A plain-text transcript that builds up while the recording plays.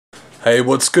Hey,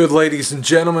 what's good, ladies and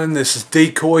gentlemen? This is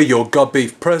Decoy, your Got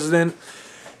Beef president.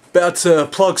 About to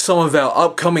plug some of our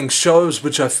upcoming shows,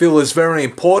 which I feel is very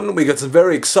important. We got some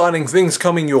very exciting things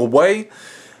coming your way.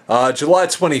 July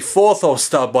 24th, I'll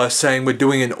start by saying we're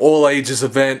doing an all-ages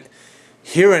event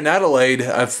here in Adelaide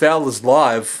at Fowler's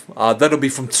Live. That'll be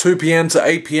from 2 p.m. to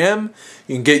 8 p.m.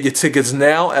 You can get your tickets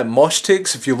now at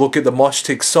MoshTix. If you look at the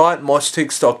MoshTix site,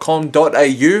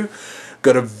 moshtix.com.au.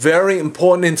 Got a very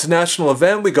important international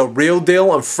event. We got Real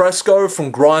Deal and Fresco from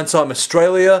Grind Time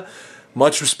Australia.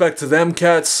 Much respect to them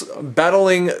cats.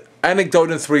 Battling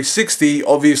Anecdote and 360,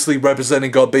 obviously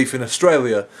representing Got Beef in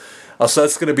Australia. So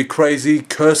that's going to be crazy.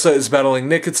 Cursor is battling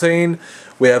Nicotine.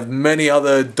 We have many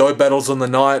other dope battles on the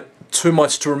night. Too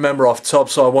much to remember off top,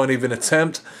 so I won't even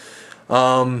attempt.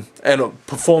 And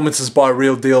performances by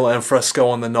Real Deal and Fresco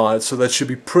on the night. So that should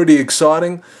be pretty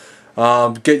exciting.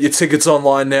 Get your tickets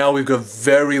online now. We've got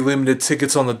very limited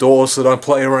tickets on the door, so don't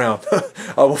play around.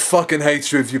 I will fucking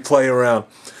hate you if you play around.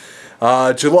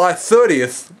 July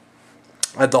 30th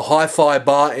at the Hi-Fi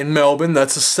Bar in Melbourne.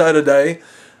 That's a Saturday.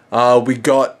 We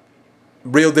got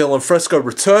Real Deal and Fresco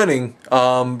returning.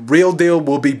 Real Deal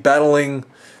will be battling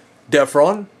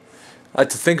Defron. I had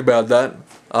to think about that.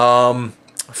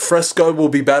 Fresco will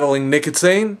be battling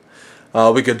Nicotine.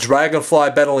 We got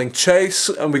Dragonfly battling Chase,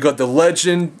 and we got the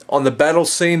legend on the battle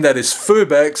scene that is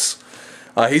Fubex.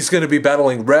 He's going to be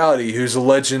battling Rowdy, who's a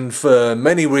legend for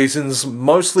many reasons,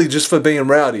 mostly just for being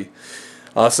rowdy.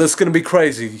 So that's going to be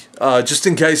crazy. Just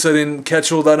in case I didn't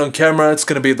catch all that on camera, it's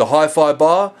going to be at the Hi-Fi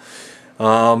Bar,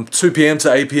 2 p.m.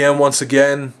 to 8 p.m. once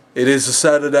again. It is a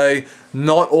Saturday.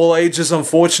 Not all ages,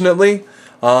 unfortunately.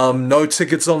 No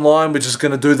tickets online. We're just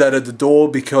going to do that at the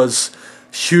door because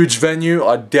huge venue.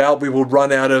 I doubt we will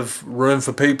run out of room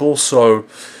for people, so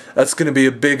that's going to be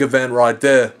a big event right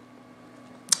there.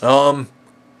 So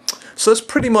that's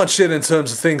pretty much it in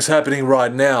terms of things happening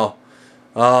right now.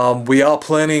 We are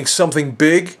planning something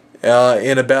big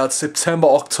in about September,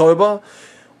 October.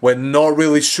 We're not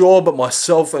really sure, but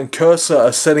myself and Cursor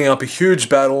are setting up a huge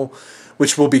battle,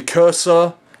 which will be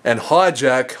Cursor and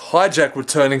Hijack. Hijack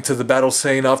returning to the battle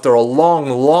scene after a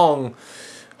long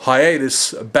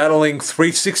hiatus, battling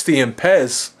 360 and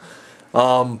Pez.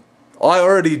 I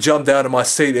already jumped out of my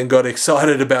seat and got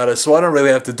excited about it, so I don't really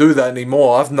have to do that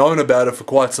anymore. I've known about it for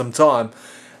quite some time,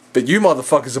 but you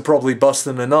motherfuckers are probably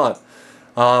busting a nut.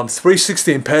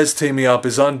 360 and Pez teaming up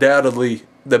is undoubtedly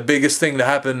the biggest thing to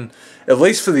happen, at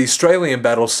least for the Australian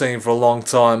battle scene, for a long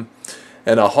time.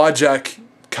 And a Hijack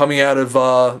coming out of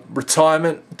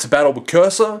retirement to battle with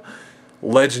Cursor,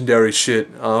 legendary shit.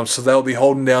 So they'll be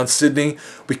holding down Sydney.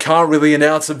 We can't really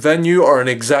announce a venue or an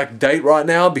exact date right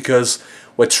now because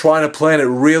we're trying to plan it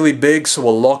really big, so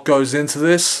a lot goes into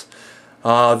this.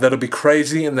 That'll be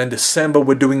crazy. And then December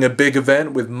we're doing a big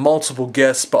event with multiple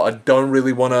guests, but I don't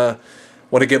really want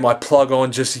to get my plug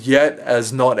on just yet,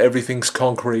 as not everything's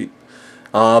concrete.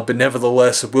 But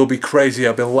nevertheless, it will be crazy.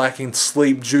 I've been lacking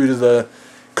sleep due to the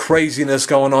craziness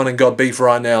going on in Got Beef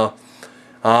right now.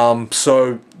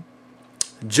 So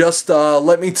just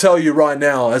let me tell you right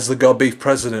now, as the Got Beef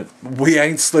president, we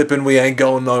ain't slipping, we ain't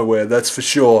going nowhere, that's for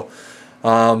sure.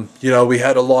 You know, we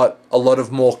had a lot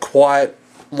of more quiet,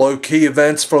 low-key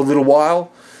events for a little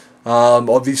while.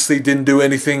 Obviously didn't do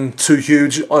anything too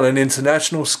huge on an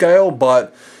international scale,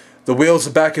 but the wheels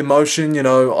are back in motion. You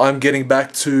know, I'm getting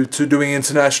back to doing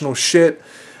international shit.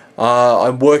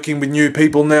 I'm working with new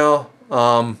people now,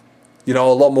 you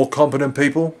know, a lot more competent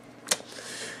people.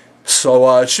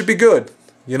 So it should be good.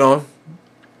 You know,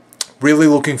 really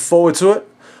looking forward to it.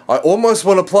 I almost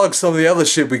want to plug some of the other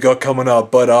shit we got coming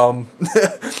up, but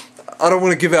I don't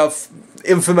want to give out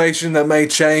information that may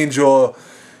change or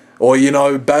you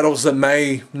know, battles that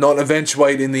may not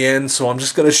eventuate in the end, so I'm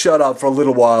just going to shut up for a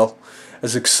little while,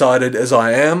 as excited as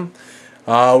I am.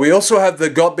 We also have the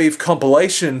Got Beef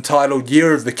compilation titled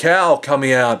Year of the Cow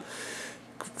coming out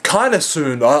kind of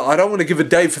soon. I don't want to give a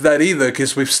date for that either,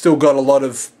 because we've still got a lot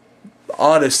of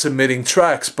artists submitting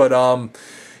tracks, but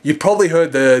you probably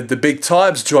heard the Big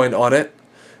Tibes joint on it,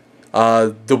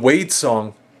 the Weed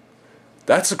song.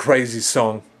 That's a crazy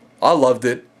song. I loved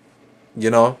it. You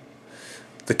know,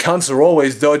 the cunts are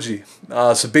always dodgy.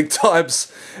 So Big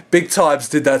Tibes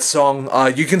did that song.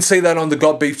 You can see that on the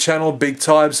Got Beef channel, Big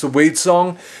Tibes, the Weed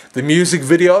song, the music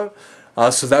video.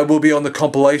 So that will be on the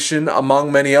compilation,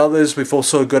 among many others. We've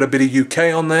also got a bit of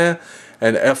UK on there,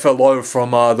 and FLO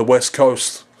from the West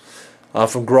Coast.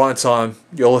 From Grind Time.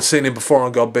 You'll have seen him before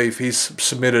on Got Beef. He's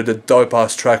submitted a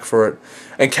dope-ass track for it.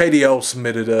 And KDL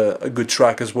submitted a good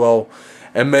track as well.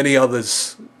 And many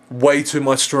others. Way too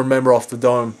much to remember off the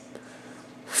dome.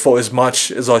 For as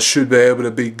much as I should be able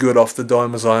to be good off the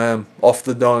dome as I am. Off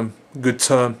the dome. good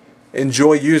term.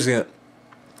 Enjoy using it.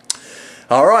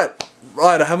 Alright,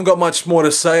 I haven't got much more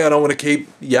to say. I don't want to keep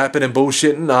yapping and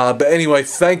bullshitting. But anyway,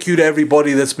 thank you to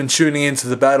everybody that's been tuning into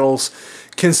the battles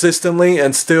consistently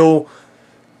and still,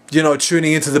 you know,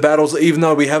 tuning into the battles. Even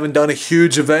though we haven't done a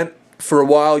huge event for a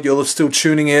while, you're still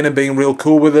tuning in and being real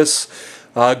cool with us.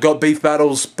 Got Beef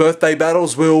Battles, birthday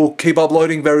battles. We'll keep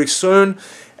uploading very soon.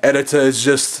 Editor is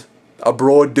just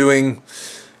abroad doing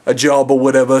a job or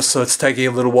whatever, so it's taking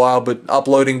a little while, but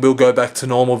uploading will go back to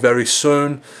normal very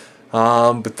soon.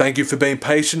 But thank you for being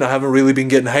patient. I haven't really been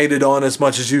getting hated on as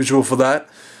much as usual for that.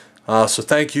 So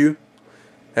thank you.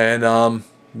 And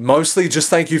mostly just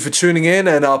thank you for tuning in.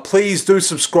 And please do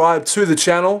subscribe to the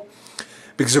channel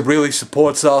because it really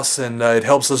supports us and it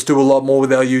helps us do a lot more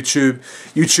with our YouTube.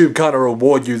 YouTube kind of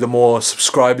reward you the more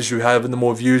subscribers you have and the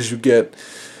more views you get.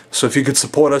 So if you could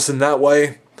support us in that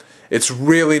way, it's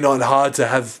really not hard to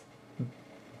have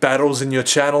battles in your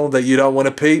channel that you don't want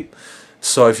to peep.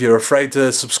 So if you're afraid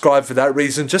to subscribe for that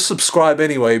reason, just subscribe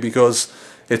anyway, because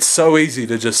it's so easy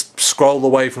to just scroll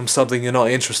away from something you're not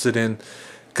interested in.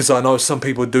 Because I know some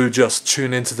people do just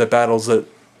tune into the battles that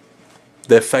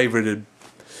they're favorited,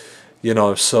 you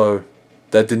know, so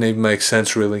that didn't even make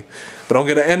sense really. But I'm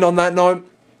going to end on that note.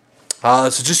 So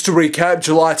just to recap,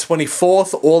 July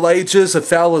 24th, all ages, A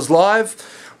Fowler's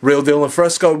Live. Real Deal and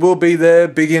Fresco will be there,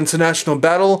 big international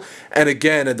battle. And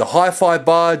again, at the Hi-Fi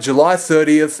Bar, July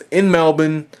 30th in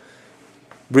Melbourne,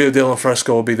 Real Deal and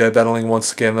Fresco will be there battling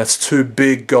once again. That's two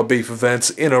big Got Beef events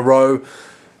in a row.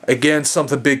 Again,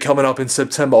 something big coming up in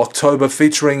September, October,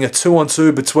 featuring a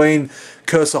 2-on-2 between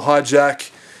Cursor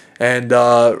Hijack and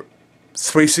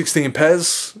 316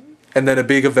 Pez. And then a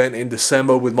big event in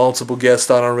December with multiple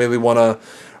guests. I don't really want to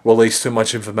release too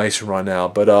much information right now.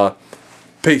 But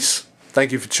peace.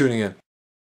 Thank you for tuning in.